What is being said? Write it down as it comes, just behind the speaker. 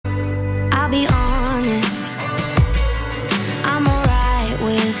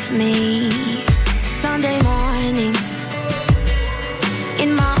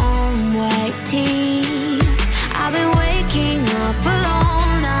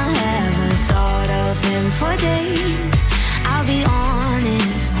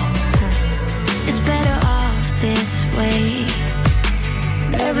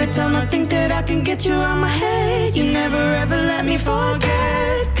put you on my head. You never ever let me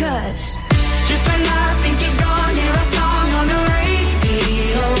forget. 'Cause just when I think you're gone, hear our song on the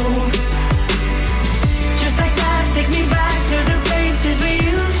radio. Just like that takes me back to the places we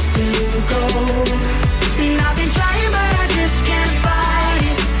used to go. And I've been trying but I just can't fight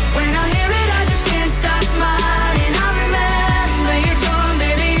it. When I hear it I just can't stop smiling. I remember you're gone,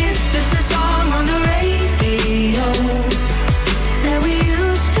 baby, it's just a song on the radio that we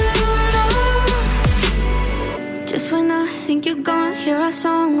used to know. Just when I think you're gone, hear our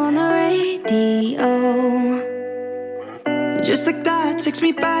song on the radio. Just like that takes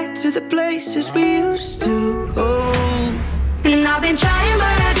me back to the places we used to go. And I've been trying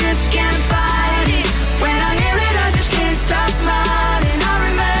but I just can't fight it. When I hear it I just can't stop smiling. I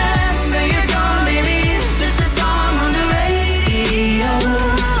remember you're gone, baby, it's just a song on the radio.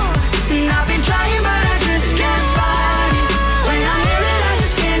 And I've been trying but I just can't fight it. When I hear it I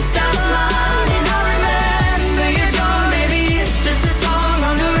just can't stop smiling. I remember you're gone, baby, it's just a song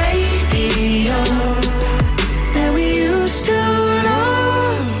on the radio that we used to know.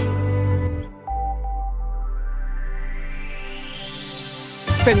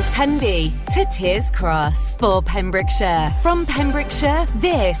 From Tenby to Tears Cross for Pembrokeshire. From Pembrokeshire,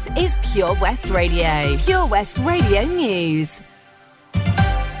 this is Pure West Radio. Pure West Radio News.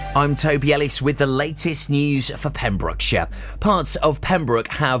 I'm Toby Ellis with the latest news for Pembrokeshire. Parts of Pembroke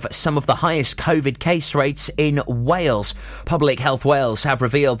have some of the highest COVID case rates in Wales. Public Health Wales have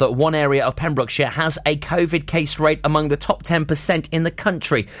revealed that one area of Pembrokeshire has a COVID case rate among the top 10% in the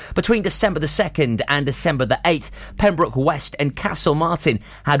country. Between December the 2nd and December the 8th, Pembroke West and Castlemartin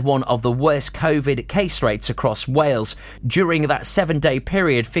had one of the worst COVID case rates across Wales. During that 7-day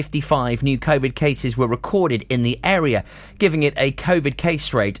period, 55 new COVID cases were recorded in the area, giving it a COVID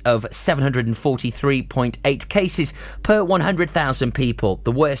case rate of 743.8 cases per 100,000 people,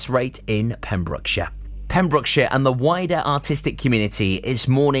 the worst rate in Pembrokeshire. Pembrokeshire and the wider artistic community is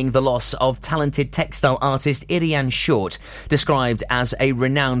mourning the loss of talented textile artist Irian Short, described as a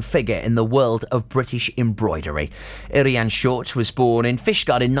renowned figure in the world of British embroidery. Irian Short was born in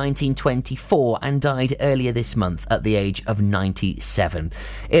Fishguard in 1924 and died earlier this month at the age of 97.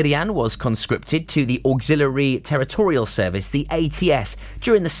 Irian was conscripted to the Auxiliary Territorial Service, the ATS,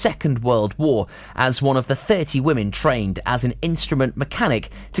 during the Second World War as one of the 30 women trained as an instrument mechanic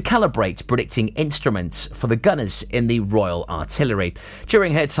to calibrate predicting instruments for the gunners in the Royal Artillery.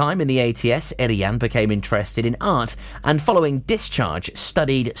 During her time in the ATS, Irian became interested in art and following discharge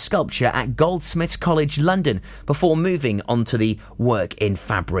studied sculpture at Goldsmiths College London before moving on to the work in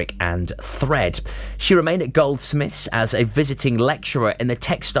fabric and thread. She remained at Goldsmiths as a visiting lecturer in the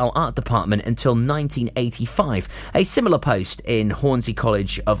textile art department until 1985. A similar post in Hornsey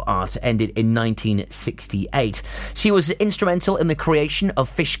College of Art ended in 1968. She was instrumental in the creation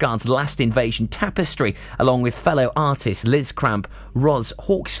of Fishguard's Last Invasion tapestry, along with fellow artists Liz Cramp, Ros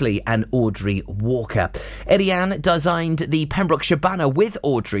Hawksley and Audrey Walker. Irian designed the Pembrokeshire banner with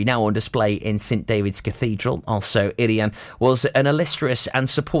Audrey, now on display in St David's Cathedral. Also, Irian was an illustrious and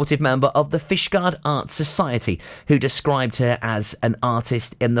supportive member of the Fishguard Art Society, who described her as an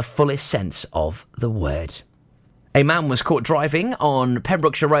artist in the fullest sense of the word. A man was caught driving on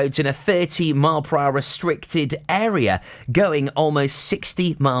Pembrokeshire roads in a 30-mile-per-hour restricted area, going almost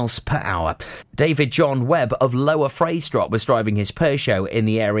 60 miles per hour. David John Webb of Lower Fraserop was driving his Peugeot in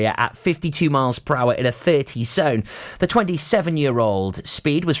the area at 52 miles per hour in a 30 zone. The 27-year-old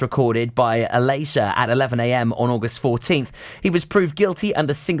speed was recorded by a laser at 11 a.m. on August 14th. He was proved guilty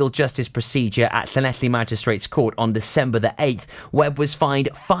under single justice procedure at Llanelli Magistrates Court on December the 8th. Webb was fined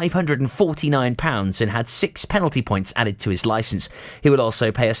 £549 and had 6 penalty points added to his licence. He will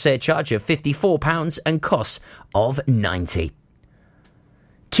also pay a surcharge of £54 and costs of £90.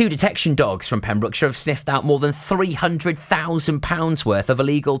 2 detection dogs from Pembrokeshire have sniffed out more than £300,000 worth of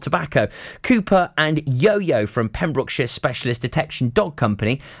illegal tobacco. Cooper and Yo-Yo from Pembrokeshire Specialist Detection Dog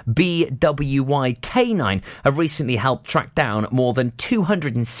Company, BWY K9, have recently helped track down more than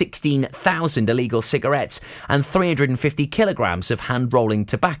 216,000 illegal cigarettes and 350 kilograms of hand-rolling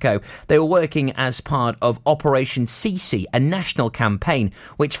tobacco. They were working as part of Operation CC, a national campaign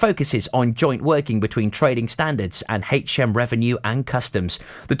which focuses on joint working between trading standards and HM Revenue and Customs.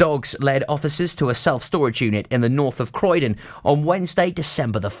 The dogs led officers to a self-storage unit in the north of Croydon on Wednesday,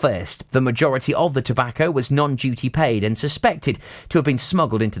 December the 1st. The majority of the tobacco was non-duty paid and suspected to have been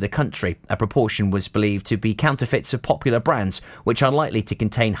smuggled into the country. A proportion was believed to be counterfeits of popular brands, which are likely to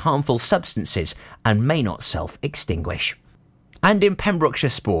contain harmful substances and may not self-extinguish. And in Pembrokeshire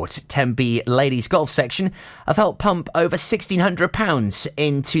sport, Tenby ladies golf section have helped pump over £1,600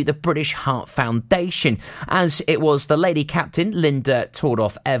 into the British Heart Foundation, as it was the lady captain, Linda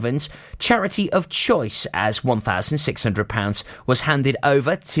Tordoff-Evans, charity of choice, as £1,600 was handed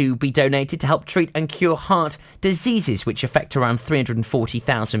over to be donated to help treat and cure heart diseases, which affect around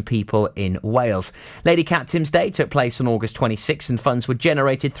 340,000 people in Wales. Lady Captain's Day took place on August 26 and funds were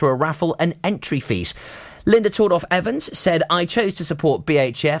generated through a raffle and entry fees. Linda Tordoff-Evans said, "I chose to support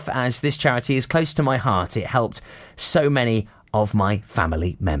BHF as this charity is close to my heart. It helped so many of my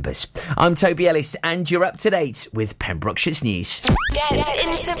family members." I'm Toby Ellis and you're up to date with Pembrokeshire's news. Get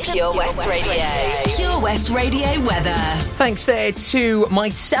into Pure West Radio. Pure West Radio weather. Thanks there to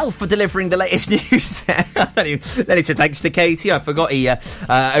myself for delivering the latest news. Then it's a thanks to Katie. I forgot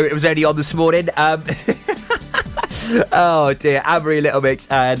it was only on this morning. Oh dear, Amory Little Mix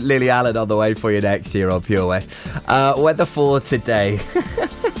and Lily Allen on the way for you next year on Pure West. Weather for today.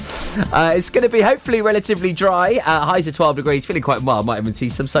 It's going to be hopefully relatively dry. Highs of 12 degrees, feeling quite mild. Might even see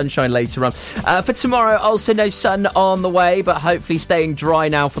some sunshine later on. For tomorrow, also no sun on the way, but hopefully staying dry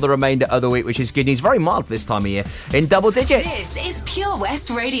now for the remainder of the week, which is good news. Very mild for this time of year, in double digits. This is Pure West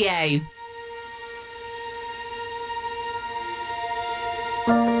Radio.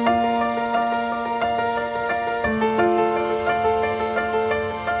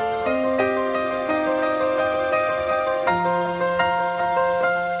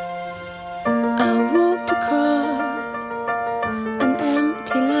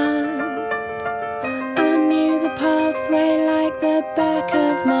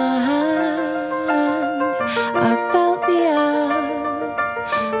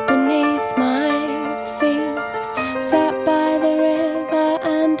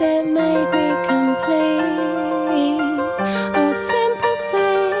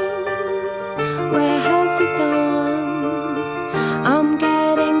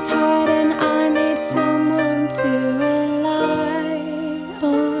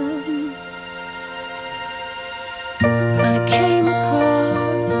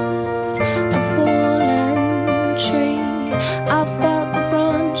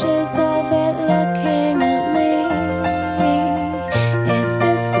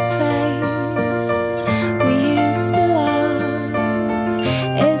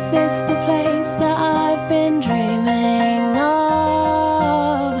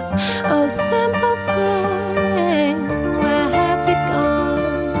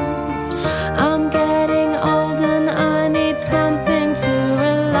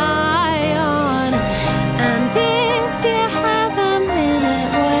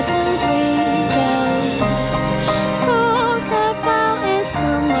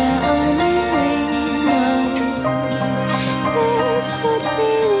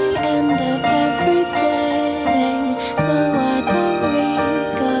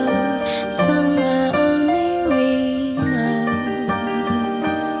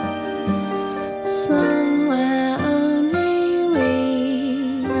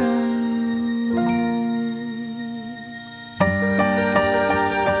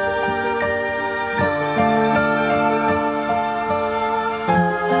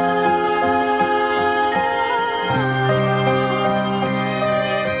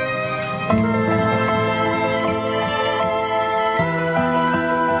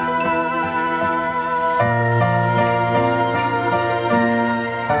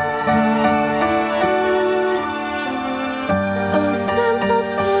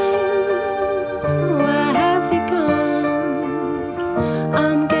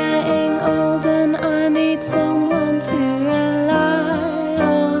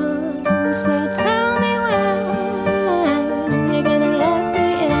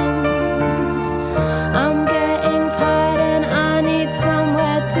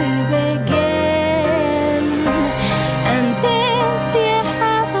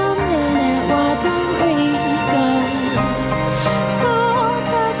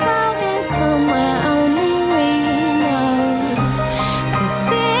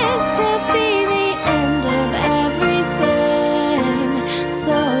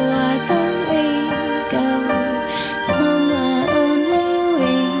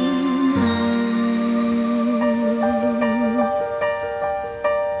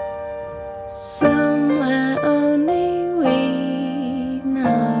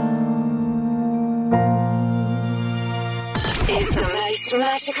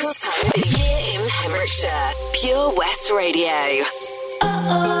 magical time of the year in Pembrokeshire. Pure West Radio.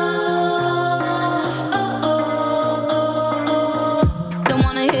 Don't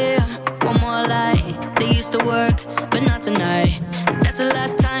wanna hear one more lie. They used to work, but not tonight. That's the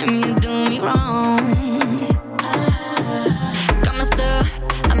last time you do me wrong.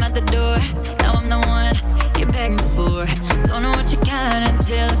 out the door. Now I'm the one you're begging for. Don't know what you got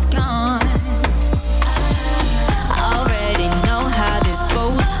until it's gone. I already know how this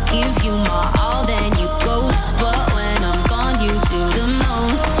goes. Give you my all, then you go. But when I'm gone, you do the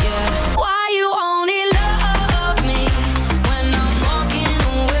most, yeah. Why you only love me when I'm walking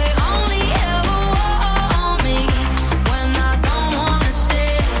away? Only ever want me when I don't wanna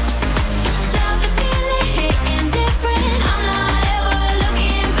stay. Love the feeling hitting different. I'm not ever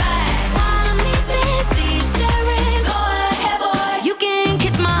looking back. While I'm leaving, see you staring. Go ahead, boy, you can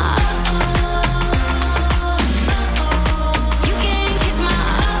kiss my you can kiss my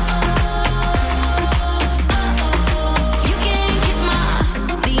you can kiss my.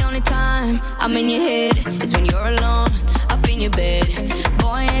 The only time I'm in your head is when you're alone, up in your bed.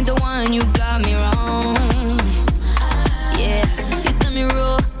 Boy, ain't the one, you got me wrong. Yeah, you send me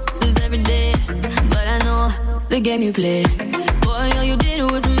rules every day, but I know the game you play. Boy, all you did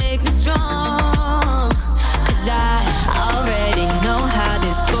was make me strong. 'Cause I already know how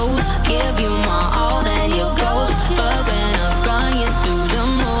this goes. Give you my all, then you ghost. But when I'm gone, you do the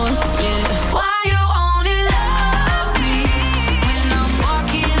most, yeah. Why you only love me when I'm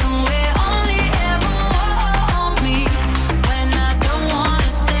walking away? Only ever want me when I don't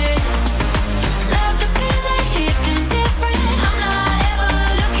wanna stay. Love the feeling hitting different. I'm not ever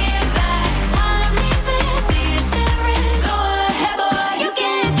looking back. While I'm leaving, see you staring. Go ahead, boy, you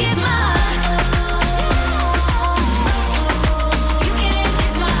can kiss my you can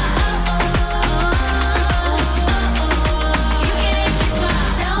kiss my you can kiss my.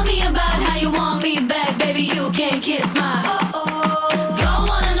 Tell me about how you want me back, baby, you can kiss my go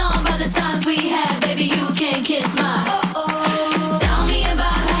on and on about the times we had, baby, you can kiss my tell me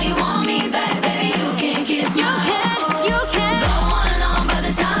about how you want me back, baby, you can kiss my you can go on and on about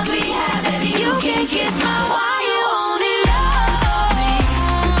the times we had, baby, you can kiss my. Why you only love me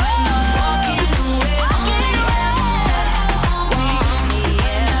when I'm walking away? Only ever want me,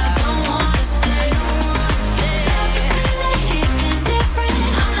 yeah. I don't wanna stay. Love the feeling hitting different.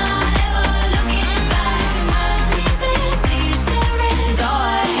 I'm not ever looking back. When I'm leaving, see you staring. Go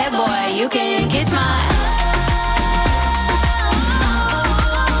ahead, boy, you can kiss my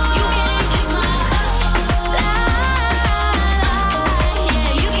you can kiss my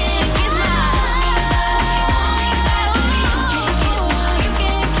yeah, you can kiss my you can kiss my you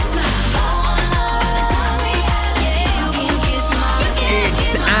can kiss my go on and on about the times we had, yeah, you can kiss my you can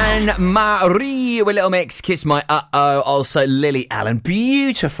It's Anne Marie with Little Mix, Kiss My Uh-Oh. Also Lily Allen.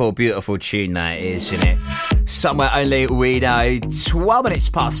 Beautiful, beautiful tune that is, isn't it? Somewhere only we know. 12 minutes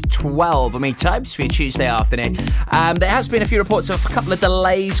past 12. I mean, Tobes, for your Tuesday afternoon. There has been a few reports of a couple of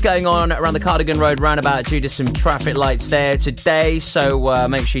delays going on around the Cardigan Road roundabout due to some traffic lights there today, so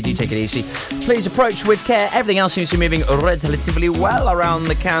make sure you do take it easy. Please approach with care. Everything else seems to be moving relatively well around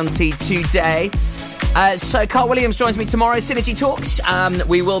the county today. So Carl Williams joins me tomorrow, Synergy Talks.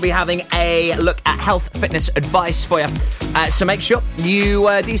 We will be having a look at health fitness advice for you. So make sure you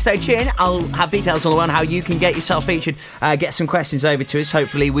do stay tuned. I'll have details on the one how you can get yourself featured. Get some questions over to us.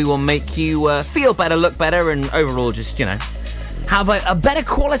 Hopefully we will make you feel better, look better, and overall just, have a better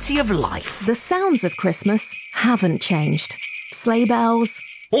quality of life. The sounds of Christmas haven't changed. Sleigh bells,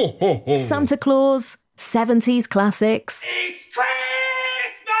 Ho, ho, ho. Santa Claus, 70s classics. It's Christmas!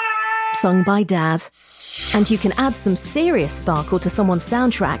 Sung by Dad. And you can add some serious sparkle to someone's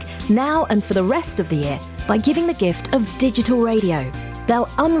soundtrack now and for the rest of the year by giving the gift of digital radio. They'll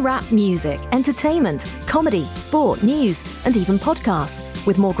unwrap music, entertainment, comedy, sport, news, and even podcasts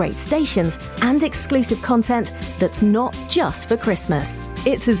with more great stations and exclusive content that's not just for Christmas.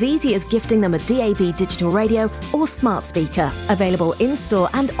 It's as easy as gifting them a DAB digital radio or smart speaker, available in-store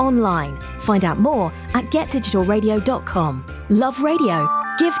and online. Find out more at getdigitalradio.com. Love radio.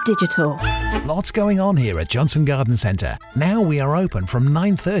 Give digital. Lots going on here at Johnson Garden Centre. Now we are open from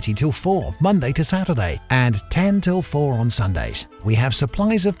 9:30 till 4, Monday to Saturday, and 10 till 4 on Sundays. We have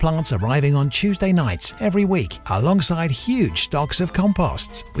supplies of plants arriving on Tuesday nights every week, alongside huge stocks of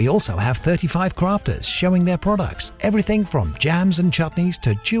composts. We also have 35 crafters showing their products, everything from jams and chutneys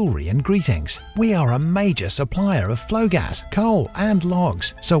to jewellery and greetings. We are a major supplier of flow gas, coal and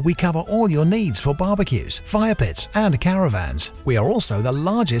logs, so we cover all your needs for barbecues, fire pits and caravans. We are also the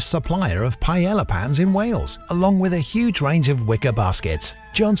largest supplier of paella pans in Wales, along with a huge range of wicker baskets.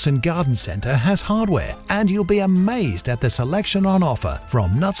 Johnson Garden Centre has hardware, and you'll be amazed at the selection on offer,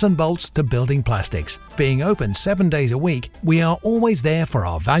 from nuts and bolts to building plastics. Being open 7 days a week, we are always there for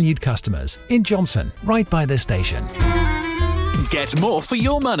our valued customers in Johnson, right by the station. Get more for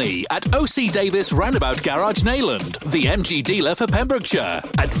your money at OC Davis Roundabout Garage Neyland, the MG dealer for Pembrokeshire.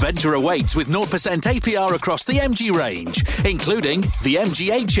 Adventure awaits with 0% APR across the MG range, including the MG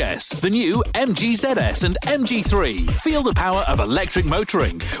HS, the new MG ZS and MG3. Feel the power of electric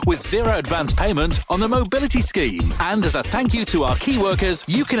motoring with zero advance payment on the mobility scheme. And as a thank you to our key workers,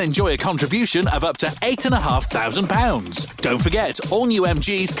 you can enjoy a contribution of up to £8,500. Don't forget, all new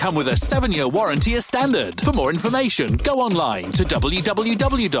MGs come with a 7-year warranty as standard. For more information, go online to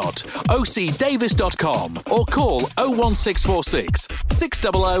www.ocdavis.com or call 01646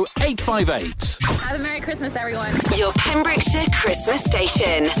 600 858. Have a Merry Christmas, everyone. Your Pembrokeshire Christmas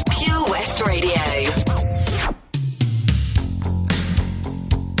station, Pure West Radio.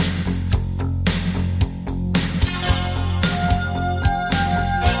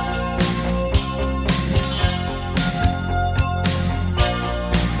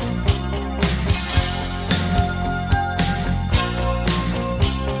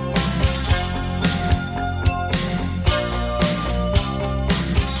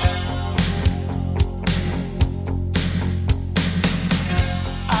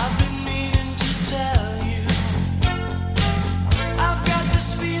 I've been needing to tell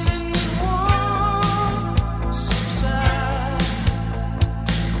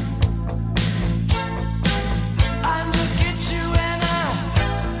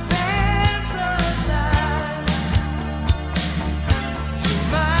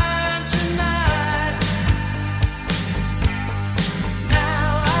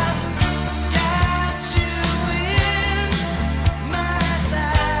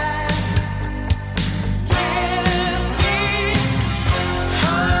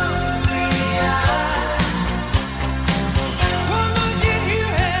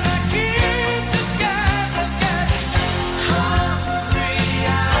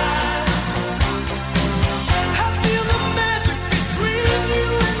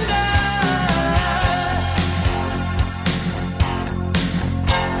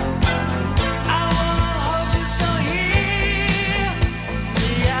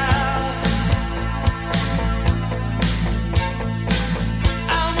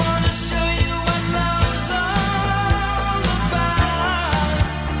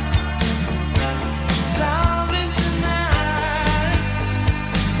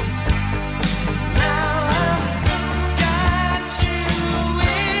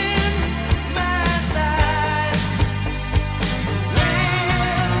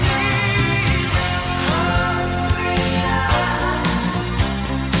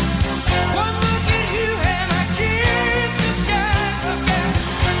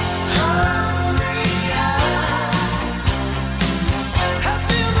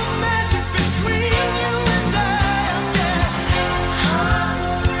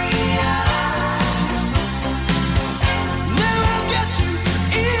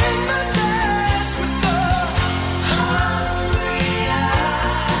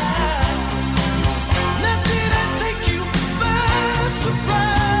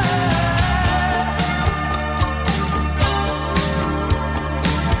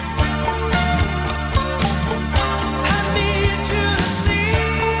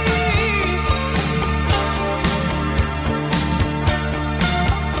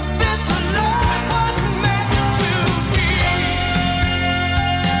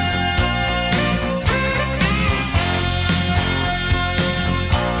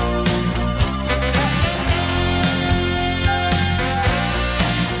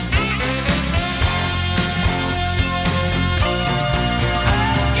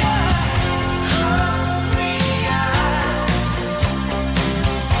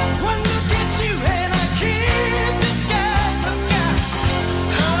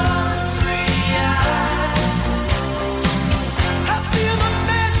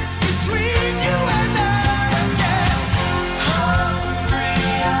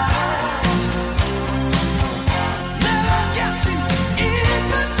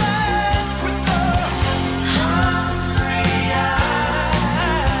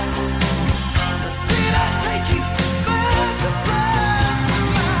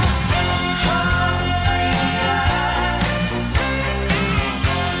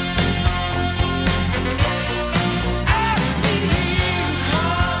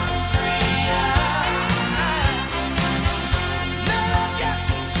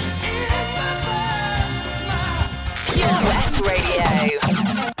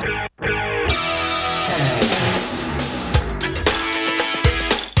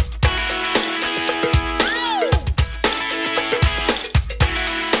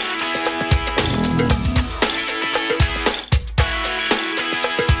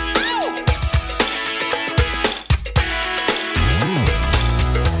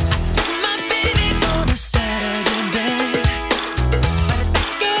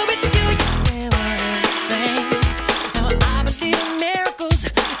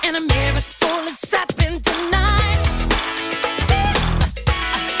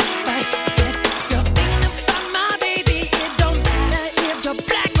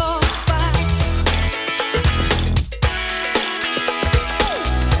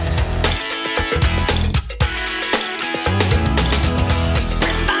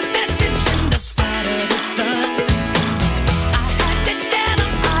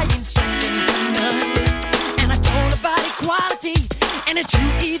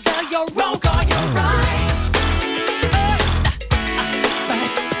either you're wrong or you're right.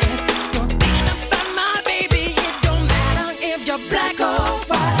 But if you're thinking about my baby, it don't matter if you're black or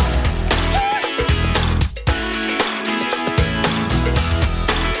white.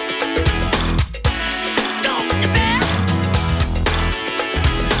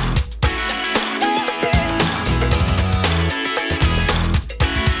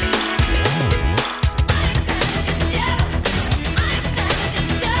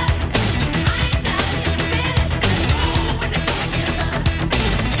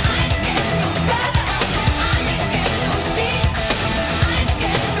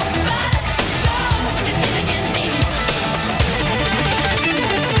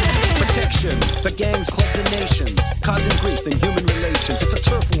 For gangs, clubs, and nations, causing grief in human relations. It's a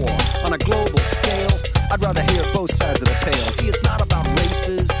turf war on a global scale. I'd rather hear both sides of the tale. See, it's not about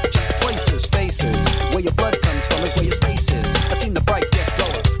races, just places, faces. Where your blood comes from is where your space is. I've seen the bright get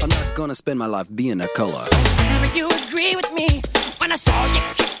duller. I'm not gonna spend my life being a color. Tell me you agree with me when I saw you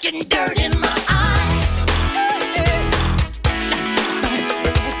kicking dirt in my eye. But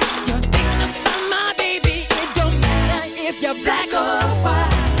if you're thinking about my baby, it don't matter if you're black or white.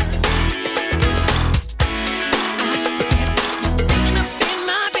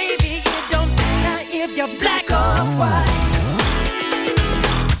 If you're black or white,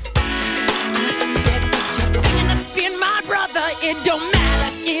 I said if you're thinking of being my brother, it don't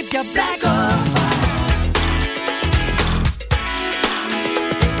matter if you're black or white.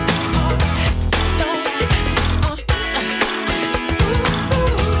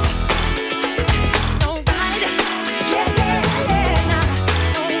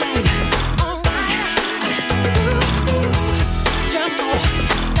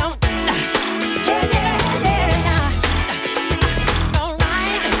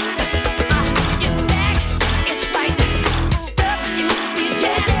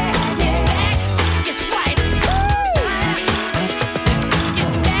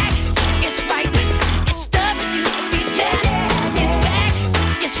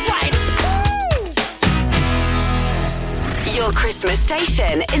 Christmas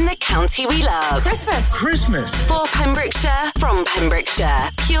station in the county we love. Christmas. For Pembrokeshire, from Pembrokeshire,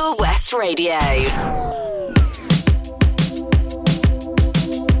 Pure West Radio.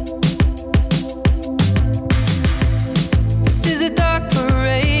 This is a dark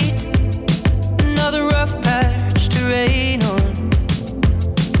parade, another rough patch to rain on,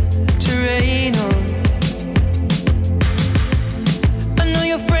 to rain on. I know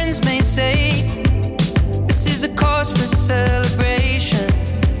your friends may say this is a cause for celebration.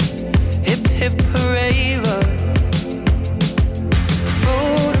 Hip hip hooray, love.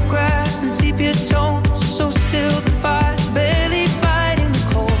 Photographs and sepia tones, so still the fire's barely fighting the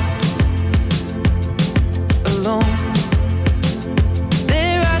cold. Alone.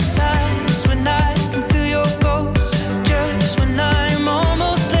 There are times when I can feel your ghost, just when I'm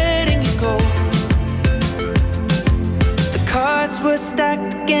almost letting you go. The cards were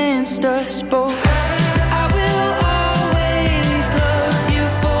stacked against us both.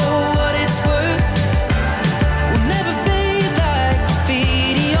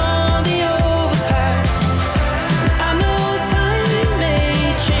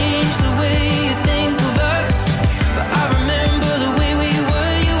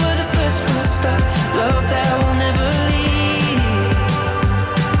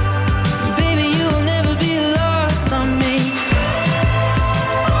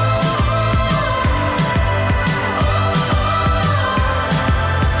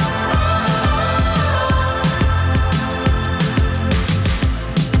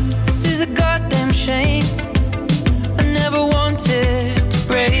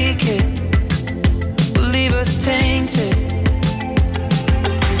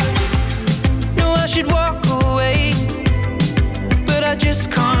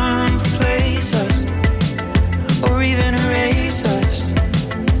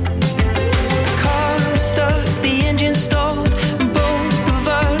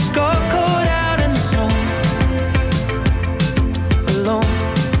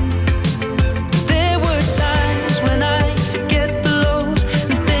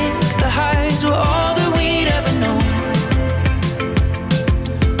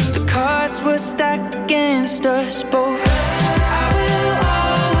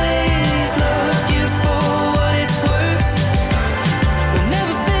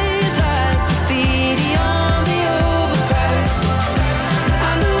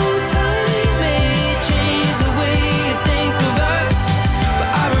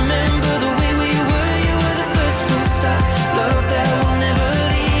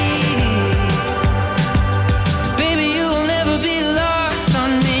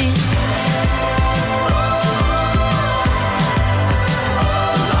 On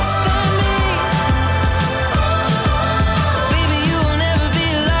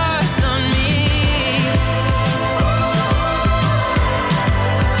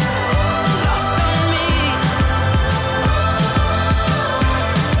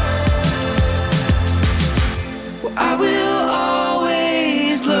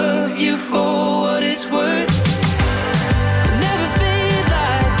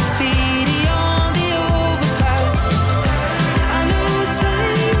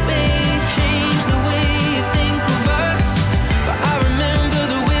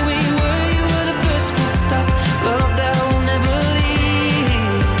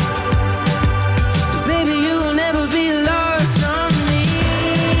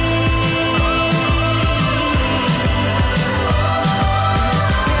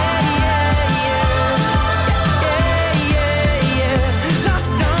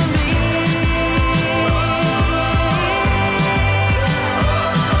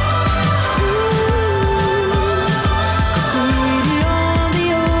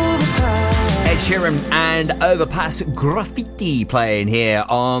and Overpass Graffiti playing here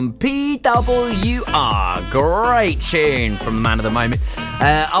on PWR. Great tune from the man of the moment.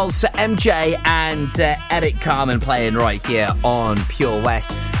 Also MJ and Eric Carmen playing right here on Pure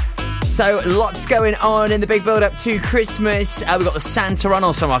West. So lots going on in the big build-up to Christmas. We've got the Santa Run,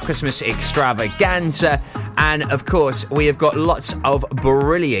 also our Christmas extravaganza. And, of course, we have got lots of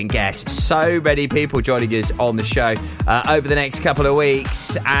brilliant guests. So many people joining us on the show over the next couple of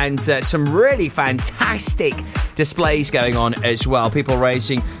weeks. And some really fantastic displays going on as well. People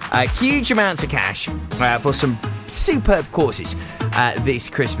raising huge amounts of cash for some superb courses this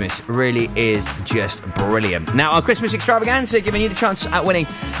Christmas. Really is just brilliant. Now, our Christmas extravaganza, giving you the chance at winning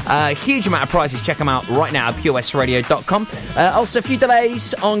a huge amount of prizes. Check them out right now at purewestradio.com. Also, a few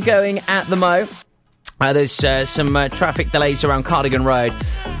delays ongoing at the Mo. There's some traffic delays around Cardigan Road,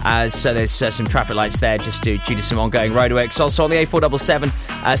 so there's some traffic lights there just due to some ongoing roadworks. Also on the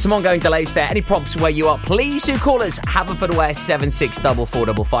A477, some ongoing delays there. Any problems where you are, please do call us. Haverfordwest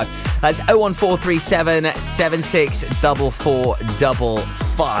 764455. That's 01437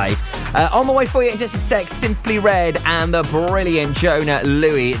 764455. On the way for you in just a sec, Simply Red and the brilliant Jonah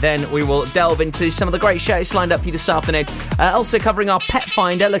Louie. Then we will delve into some of the great shows lined up for you this afternoon. Also covering our Pet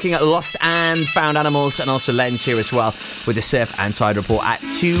Finder, looking at lost and found animals, and also Len's here as well with the Surf and Tide Report at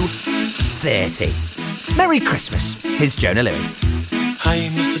 2:30. Merry Christmas. Here's Jonah Louie. Hey,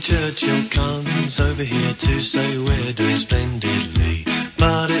 Mr. Churchill comes over here to say we're doing splendidly.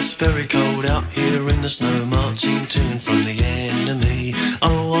 But it's very cold out here in the snow, marching to and from the enemy.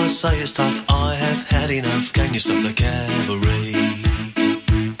 Oh, I say it's tough, I have had enough. Can you stop the cavalry?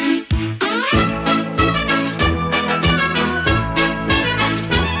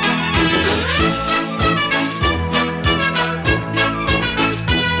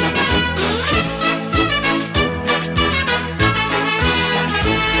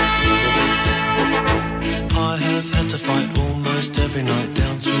 Every night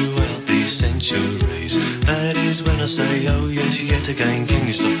down throughout these centuries. That is when I say, oh yes, yet again, can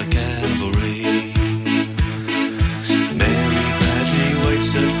you stop the cavalry? Mary Bradley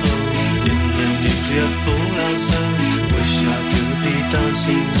waits at home in the nuclear fallout zone. Wish I could be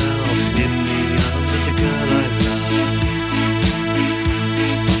dancing now in the arms of the girl I love.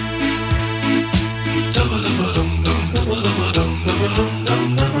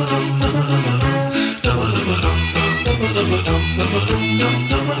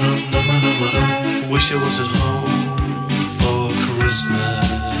 Wish I was at home for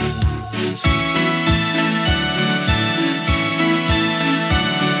Christmas.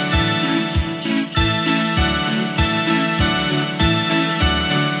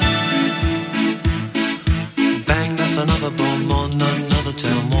 Bang, that's another bomb on another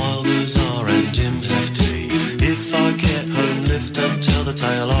town. Wilders are and Jim have tea. If I get home, lift up, tell the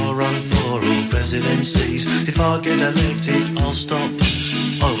tale. I'll run for all presidencies. If I get elected, I'll stop.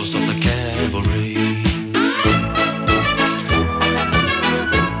 I will stop the cavalry.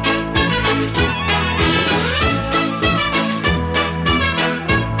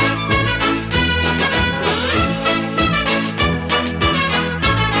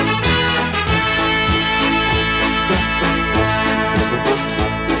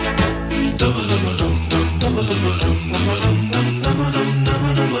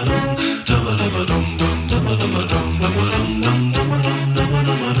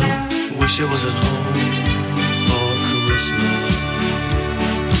 Wish I was at home for Christmas.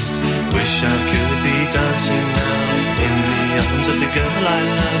 Wish I could be dancing now in the arms of the girl I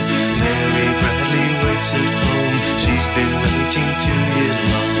love. Mary Bradley waits at home. She's been waiting 2 years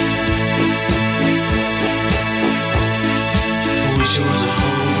long. Wish I was at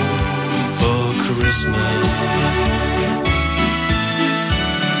home for Christmas.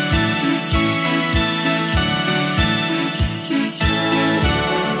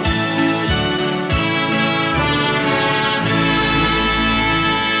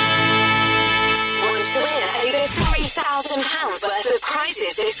 £1,000 worth of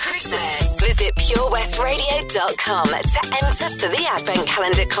prizes this Christmas. Visit purewestradio.com to enter for the Advent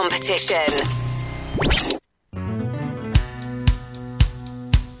Calendar competition.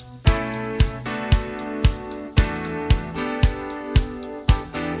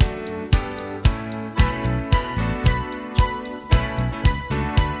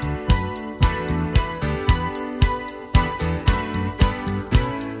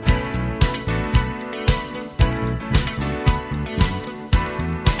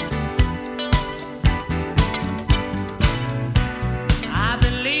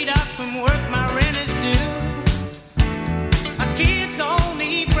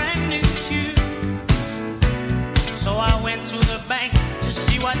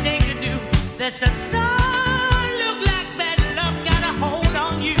 They said, son,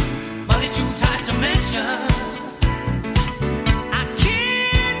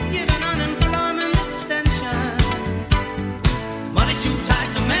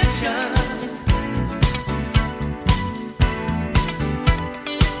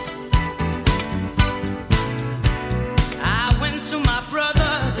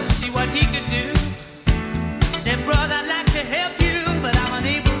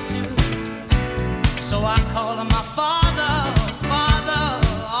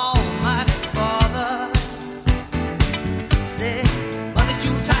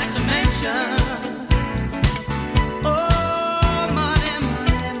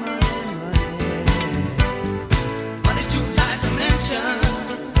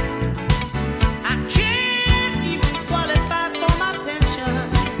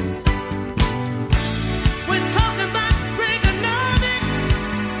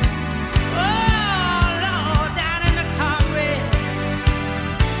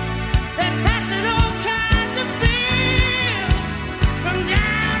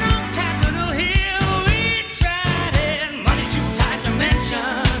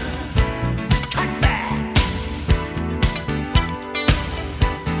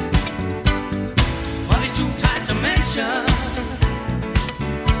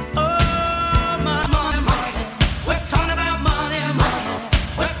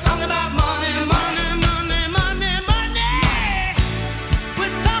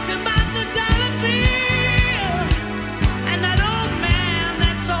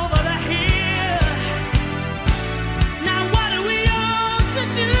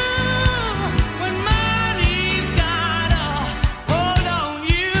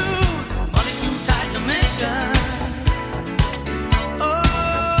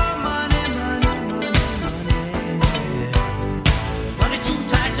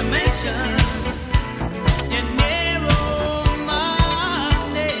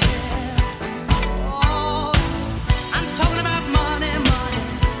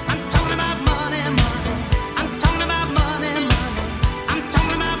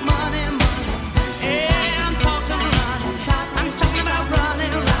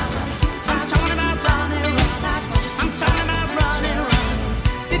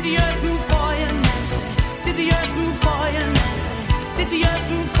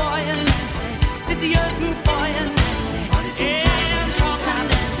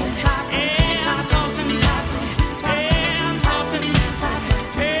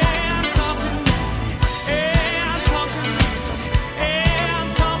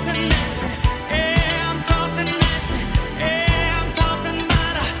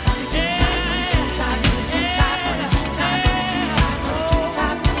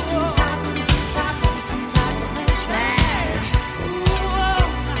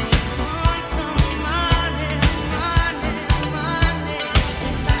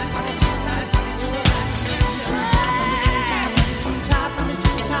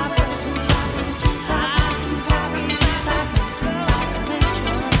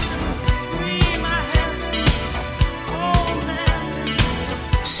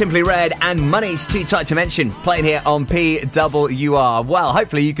 Simply Red and Money's Too Tight to Mention, playing here on PWR. Well,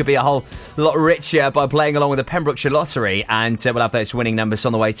 hopefully you could be a whole lot richer by playing along with the Pembrokeshire Lottery, and we'll have those winning numbers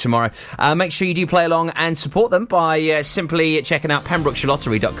on the way tomorrow. Make sure you do play along and support them by simply checking out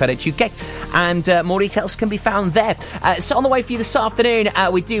pembrokeshirelottery.co.uk, and more details can be found there. So on the way for you this afternoon,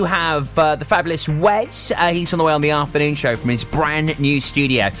 we do have the fabulous Wes. He's on the way on the afternoon show from his brand new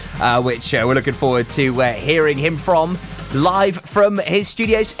studio, which we're looking forward to hearing him from live from his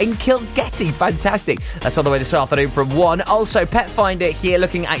studios in Kilgetty. Fantastic. That's on the way this afternoon from 1. Also, Pet Finder here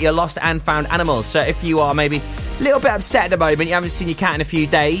looking at your lost and found animals. So if you are maybe a little bit upset at the moment, you haven't seen your cat in a few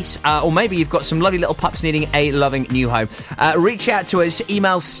days, or maybe you've got some lovely little pups needing a loving new home, reach out to us,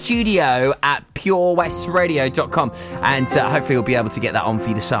 email studio@purewestradio.com, and hopefully we'll be able to get that on for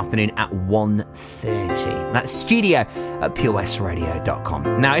you this afternoon at 1:30. That's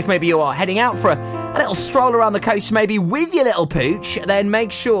studio@purewestradio.com. Now, if maybe you are heading out for a little stroll around the coast, maybe with your little pooch, then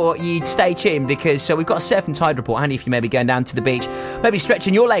make sure you stay tuned, because we've got a surf and tide report handy if you may be going down to the beach, maybe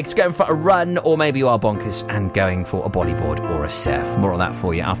stretching your legs, going for a run, or maybe you are bonkers and going for a bodyboard or a surf. More on that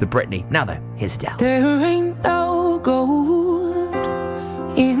for you after Britney. Now though, here's Adele. There ain't no gold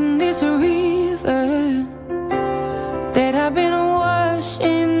in this river that I've been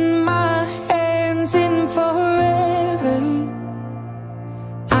washing my hands in forever.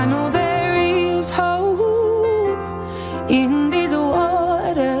 I know there is hope in these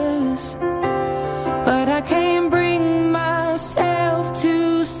waters, but I can't bring myself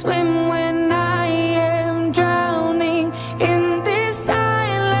to swim when I am drowning in this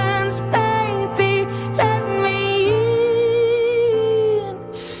silence. Baby, let me in.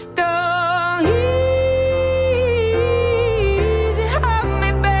 Go easy on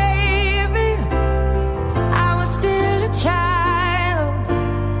me, baby. I was still a child,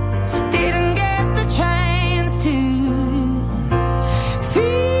 didn't get the chance to feel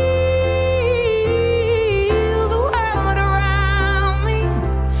the world around me.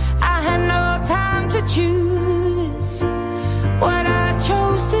 I had no time to choose what I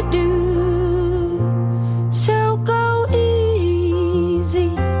chose to do. So go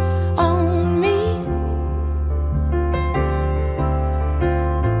easy on me.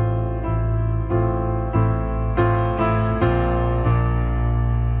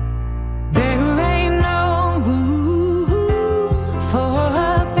 There ain't no room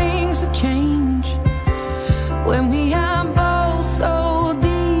for things to change when we are both so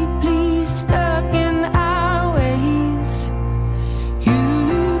deeply stuck in our ways.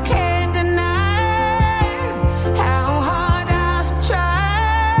 You can't deny how hard I've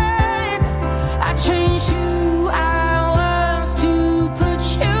tried. I changed who I was to put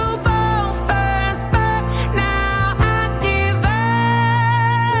you both first, but now I give up.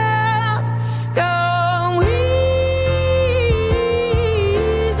 Go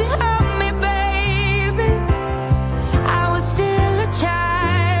easy on me, baby. I was still a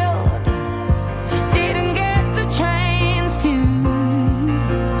child, didn't get the chance to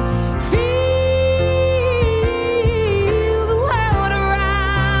feel the world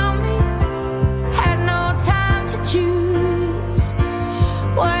around me. Had no time to choose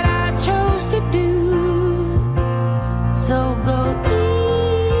what I chose to do. So go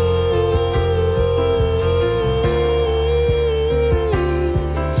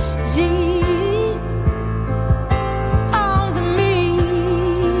easy on me.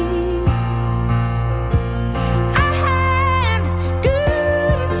 I had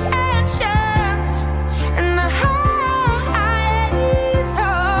good intentions and the highest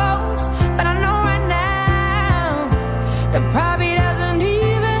hopes, but I know right now that probably doesn't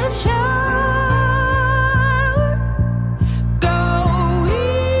even show. Go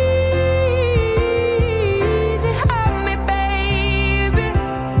easy on me, baby.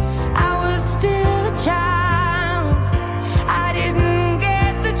 I was still a child, I didn't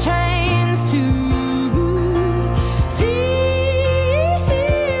get the chance to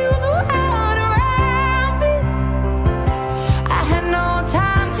feel the world around me. I had no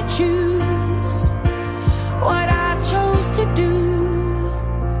time to choose what I chose to do.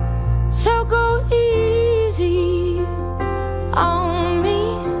 So go easy on me.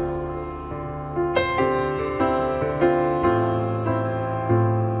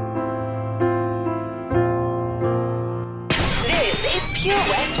 This is Pure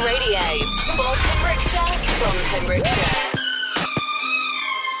West Radio for Pembrokeshire, from Pembrokeshire.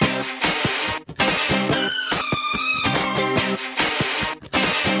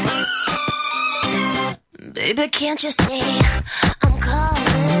 Baby, can't you see I'm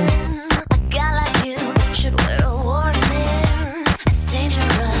calling? A guy like you should wear a warning. It's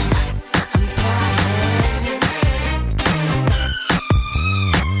dangerous, I'm falling.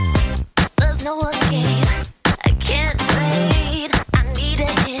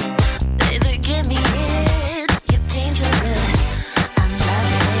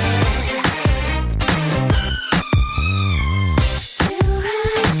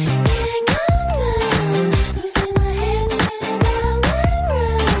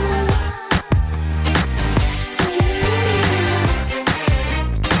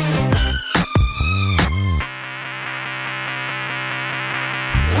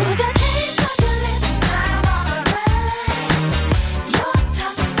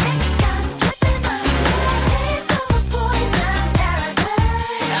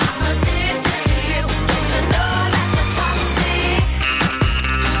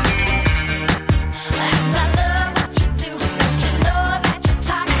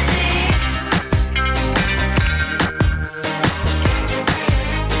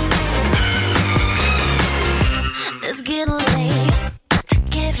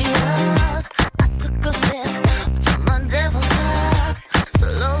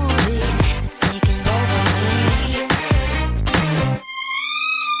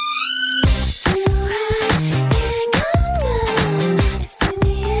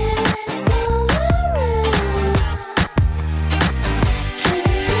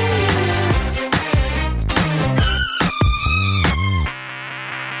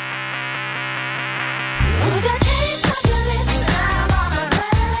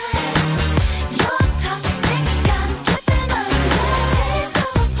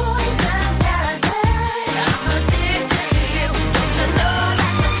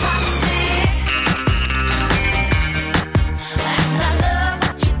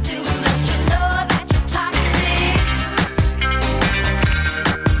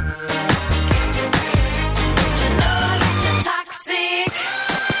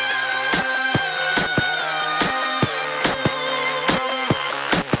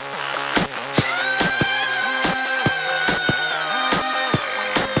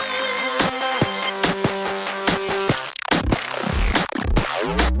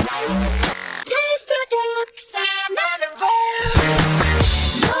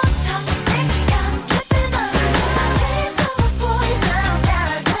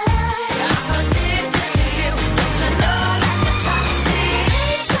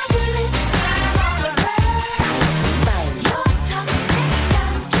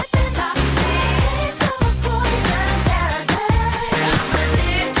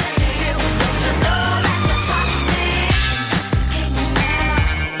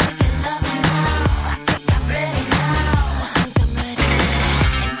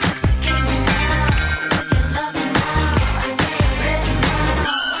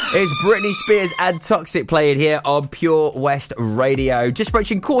 It's Britney Spears and Toxic playing here on Pure West Radio. Just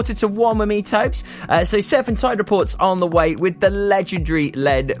approaching 1:45 with me, Tobes. So Surf and Tide reports on the way with the legendary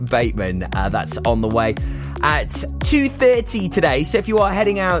Len Bateman. That's on the way at 2:30 today. So if you are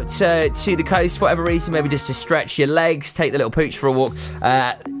heading out to the coast for whatever reason, maybe just to stretch your legs, take the little pooch for a walk,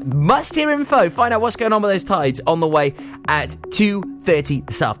 must hear info, find out what's going on with those tides on the way at 2:30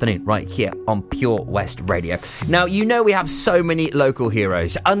 this afternoon, right here on Pure West Radio. Now, you know we have so many local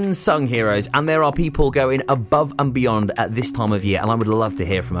heroes, unsung heroes, and there are people going above and beyond at this time of year, and I would love to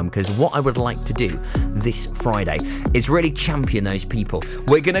hear from them, because what I would like to do this Friday is really champion those people.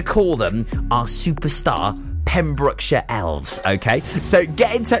 We're going to call them our superstar Pembrokeshire elves, okay? So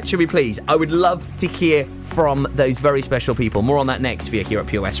get in touch with me, please. I would love to hear from those very special people. More on that next for you here at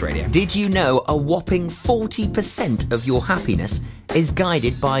Pure West Radio. Did you know a whopping 40% of your happiness is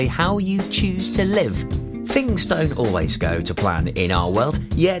guided by how you choose to live? Things don't always go to plan in our world,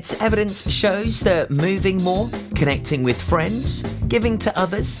 yet evidence shows that moving more, connecting with friends, giving to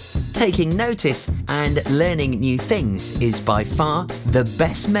others, taking notice and learning new things is by far the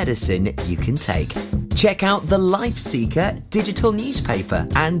best medicine you can take. Check out the LifeSeeker digital newspaper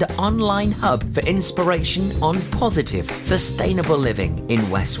and online hub for inspiration on positive, sustainable living in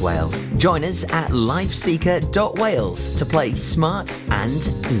West Wales. Join us at lifeseeker.wales to play smart and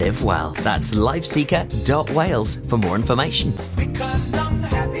live well. That's lifeseeker.wales for more information. Because I'm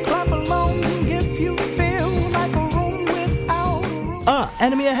happy. Clap along if you feel like a room without a roof. Ah,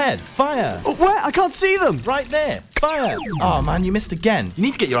 enemy ahead. Fire. Oh, where? I can't see them. Right there. Fire. Oh, man, you missed again. You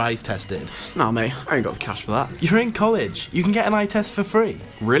need to get your eyes tested. Nah, mate, I ain't got the cash for that. You're in college. You can get an eye test for free.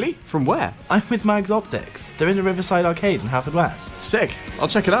 Really? From where? I'm with Mags Optics. They're in the Riverside Arcade in Haverfordwest. Sick. I'll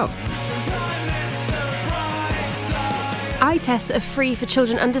check it out. Eye tests are free for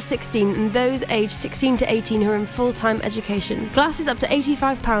children under 16 and those aged 16 to 18 who are in full-time education. Glasses up to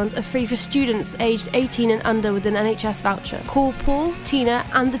 £85 are free for students aged 18 and under with an NHS voucher. Call Paul, Tina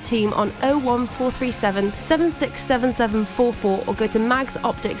and the team on 01437 767744 or go to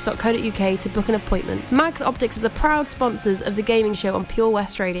magsoptics.co.uk to book an appointment. Mags Optics are the proud sponsors of the gaming show on Pure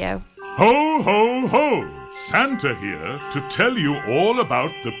West Radio. Ho, ho, ho! Santa here to tell you all about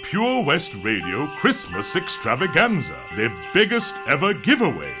the Pure West Radio Christmas Extravaganza, their biggest ever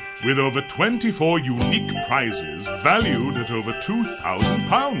giveaway, with over 24 unique prizes valued at over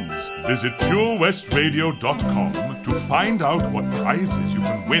 £2,000. Visit purewestradio.com to find out what prizes you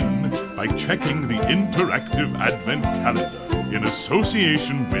can win by checking the interactive advent calendar in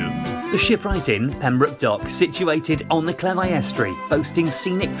association with the Shipwright Inn, Pembroke Dock, situated on the Cleddau Estuary, boasting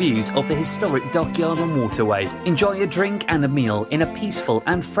scenic views of the historic dockyard and waterway. Enjoy a drink and a meal in a peaceful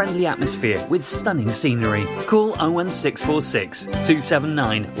and friendly atmosphere with stunning scenery. Call 01646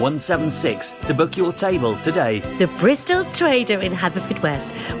 279 176 to book your table today. The Bristol Trader in Haverfordwest,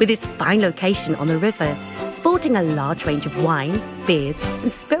 with its fine location on the river, sporting a large range of wines, beers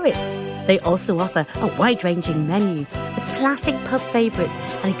and spirits. They also offer a wide-ranging menu with classic pub favourites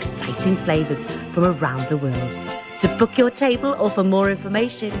and exciting flavours from around the world. To book your table or for more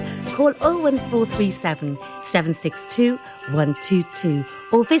information, call 01437 762 122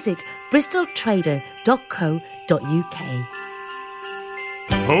 or visit bristoltrader.co.uk.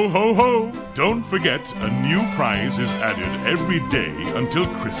 Ho, ho, ho! Don't forget, a new prize is added every day until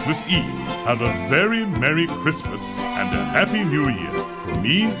Christmas Eve. Have a very Merry Christmas and a Happy New Year from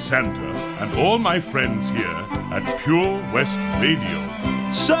me, Santa, and all my friends here at Pure West Radio.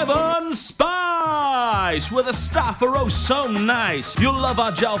 7 Spice, where the staff are oh so nice. You'll love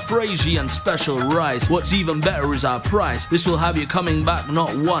our jalfrezi and special rice. What's even better is our price. This will have you coming back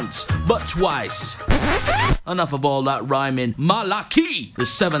not once, but twice. Enough of all that rhyming. Malaki! The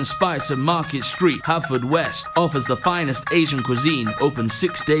 7 Spice of Market Street, Haverfordwest, offers the finest Asian cuisine, open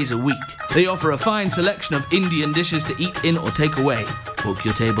 6 days a week. They offer a fine selection of Indian dishes to eat in or take away. Book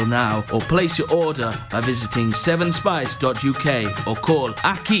your table now or place your order by visiting 7spice.uk or call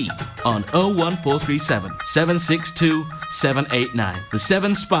Aki on 01437 762 789. The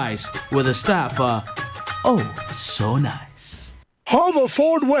 7 Spice, where the staff are oh so nice.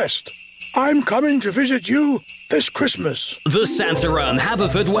 Haverfordwest, I'm coming to visit you this Christmas. The Santa Run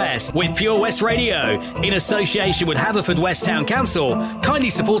Haverfordwest with Pure West Radio in association with Haverfordwest Town Council, kindly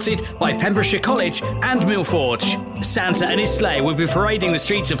supported by Pembrokeshire College and Millforge. Santa and his sleigh will be parading the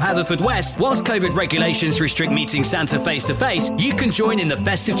streets of Haverfordwest. Whilst COVID regulations restrict meeting Santa face to face, you can join in the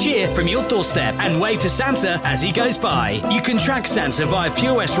festive cheer from your doorstep and wave to Santa as he goes by. You can track Santa via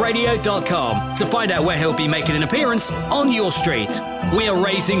purewestradio.com to find out where he'll be making an appearance on your street. We are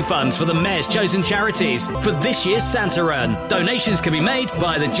raising funds for the Mayor's chosen charities for this year's Santa Run. Donations can be made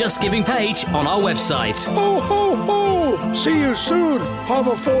via the Just Giving page on our website. Ho, ho, ho! See you soon,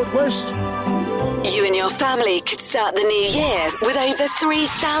 Haverfordwest. You and your family could start the new year with over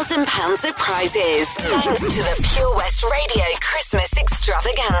 £3,000 of prizes. Thanks to the Pure West Radio Christmas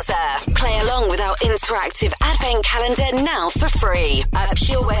Extravaganza. Play along with our interactive advent calendar now for free at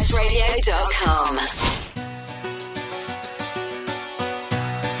purewestradio.com.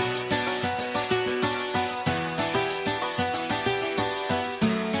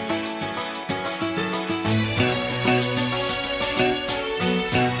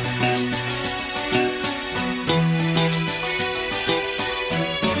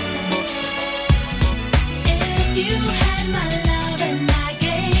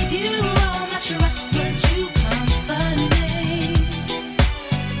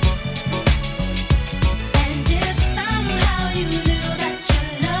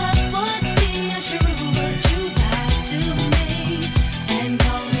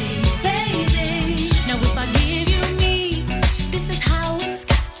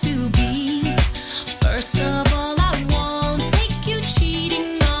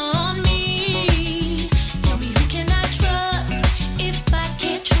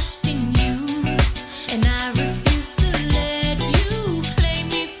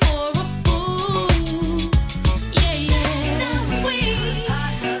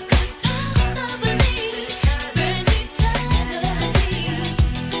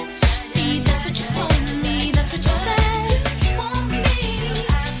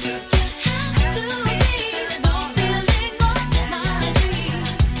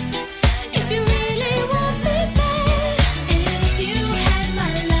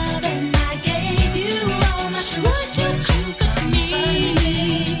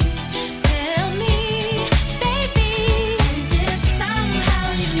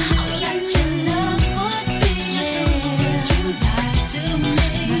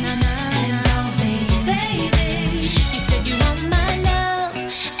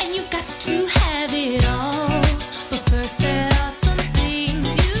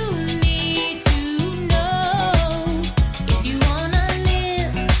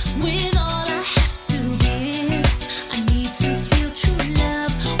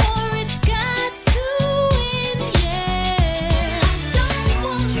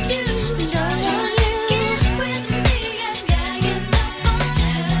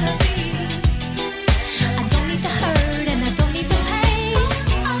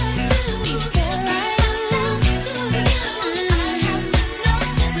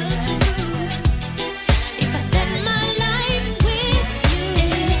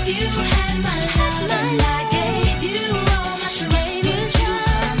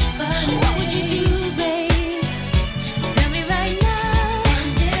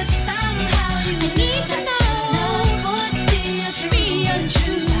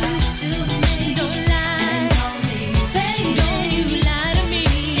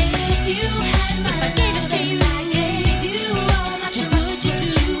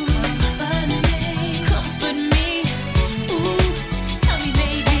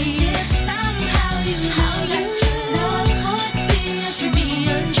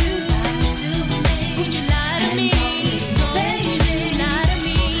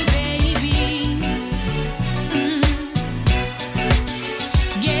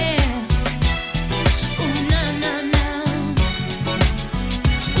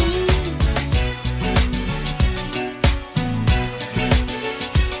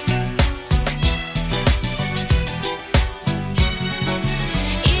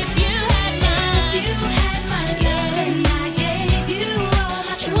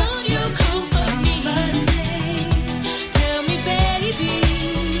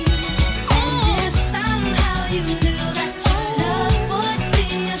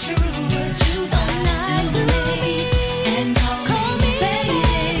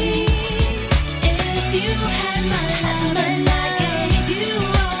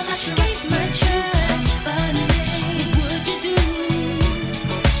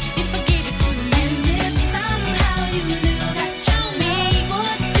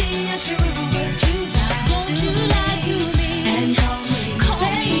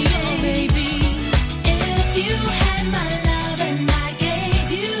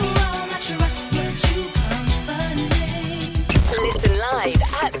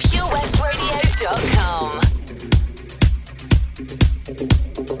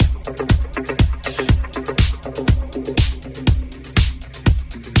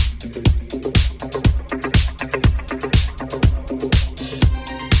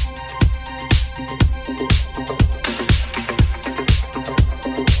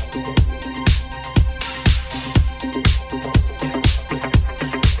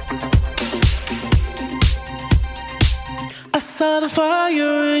 saw the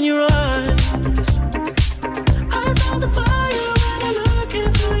fire in your eyes. I saw the fire when I look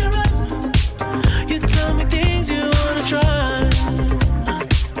into your eyes. You tell me things you wanna try.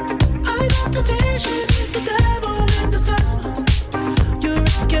 I know temptation is the devil in disguise. You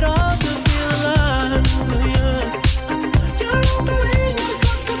risk it all to feel alive. Yeah. You're offering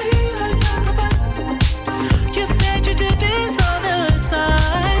yourself to me like sacrifice. You said you do this all the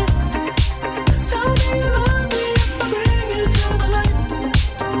time. Tell me you love me if I bring you to the light.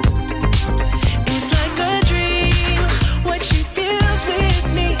 It's like a dream, what she feels with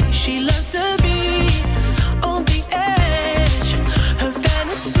me. She loves to be on the edge. Her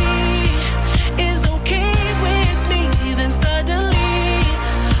fantasy is okay with me. Then suddenly,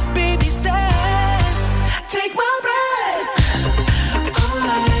 baby says, take my breath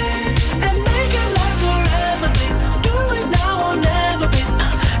away and make it last forever, babe. Do it now or never, babe.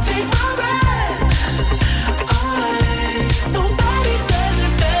 Take my breath away. Nobody does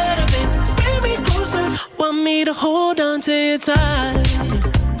it better, babe. Bring me closer. Want me to hold on to you tight.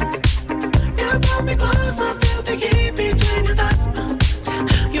 You brought me close, I feel the heat between your thighs.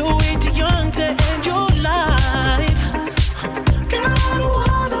 You're way too young to end your life. Girl, I don't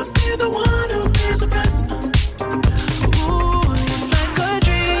wanna be the one who pays the price. Ooh, it's like a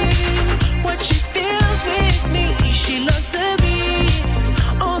dream, what she feels with me. She loves to be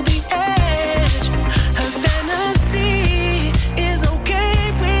on the edge. Her fantasy is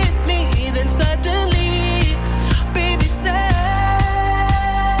okay with me. Then suddenly, baby says,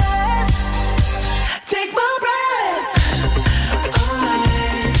 take my breath away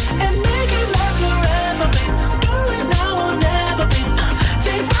and make it last forever, babe. Do it now or never, babe.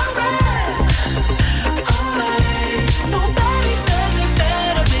 Take my breath away. Nobody does it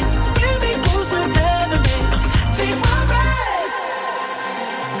better, babe. Bring me closer, heaven, babe. Take my breath.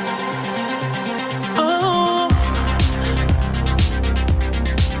 Oh,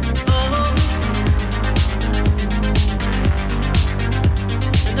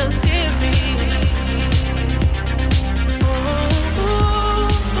 and I'm serious.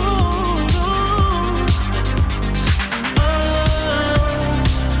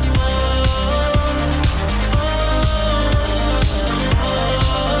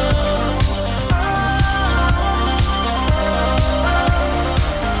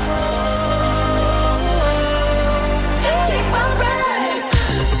 Take my breath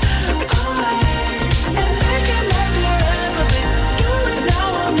away and make it last forever, babe. Do it now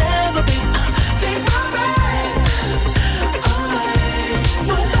or never, babe. Take my breath away.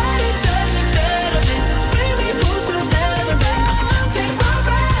 Nobody does it better, babe. Bring me closer, heaven, babe. Take my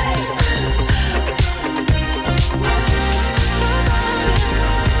breath.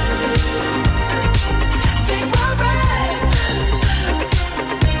 Take my breath.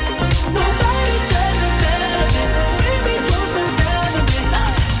 Nobody does it better, babe. Bring me closer, heaven, babe.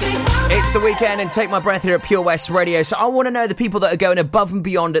 Take my breath. It's the weekend and Take My Breath here at Pure West Radio. So I want to know the people that are going above and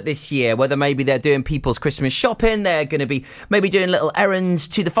beyond it this year, whether maybe they're doing people's Christmas shopping, they're going to be maybe doing little errands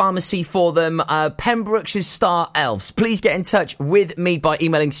to the pharmacy for them. Pembrokeshire's Star Elves. Please get in touch with me by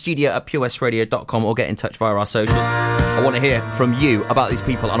emailing studio@purewestradio.com or get in touch via our socials. I want to hear from you about these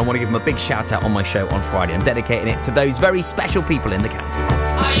people and I want to give them a big shout out on my show on Friday. I'm dedicating it to those very special people in the county.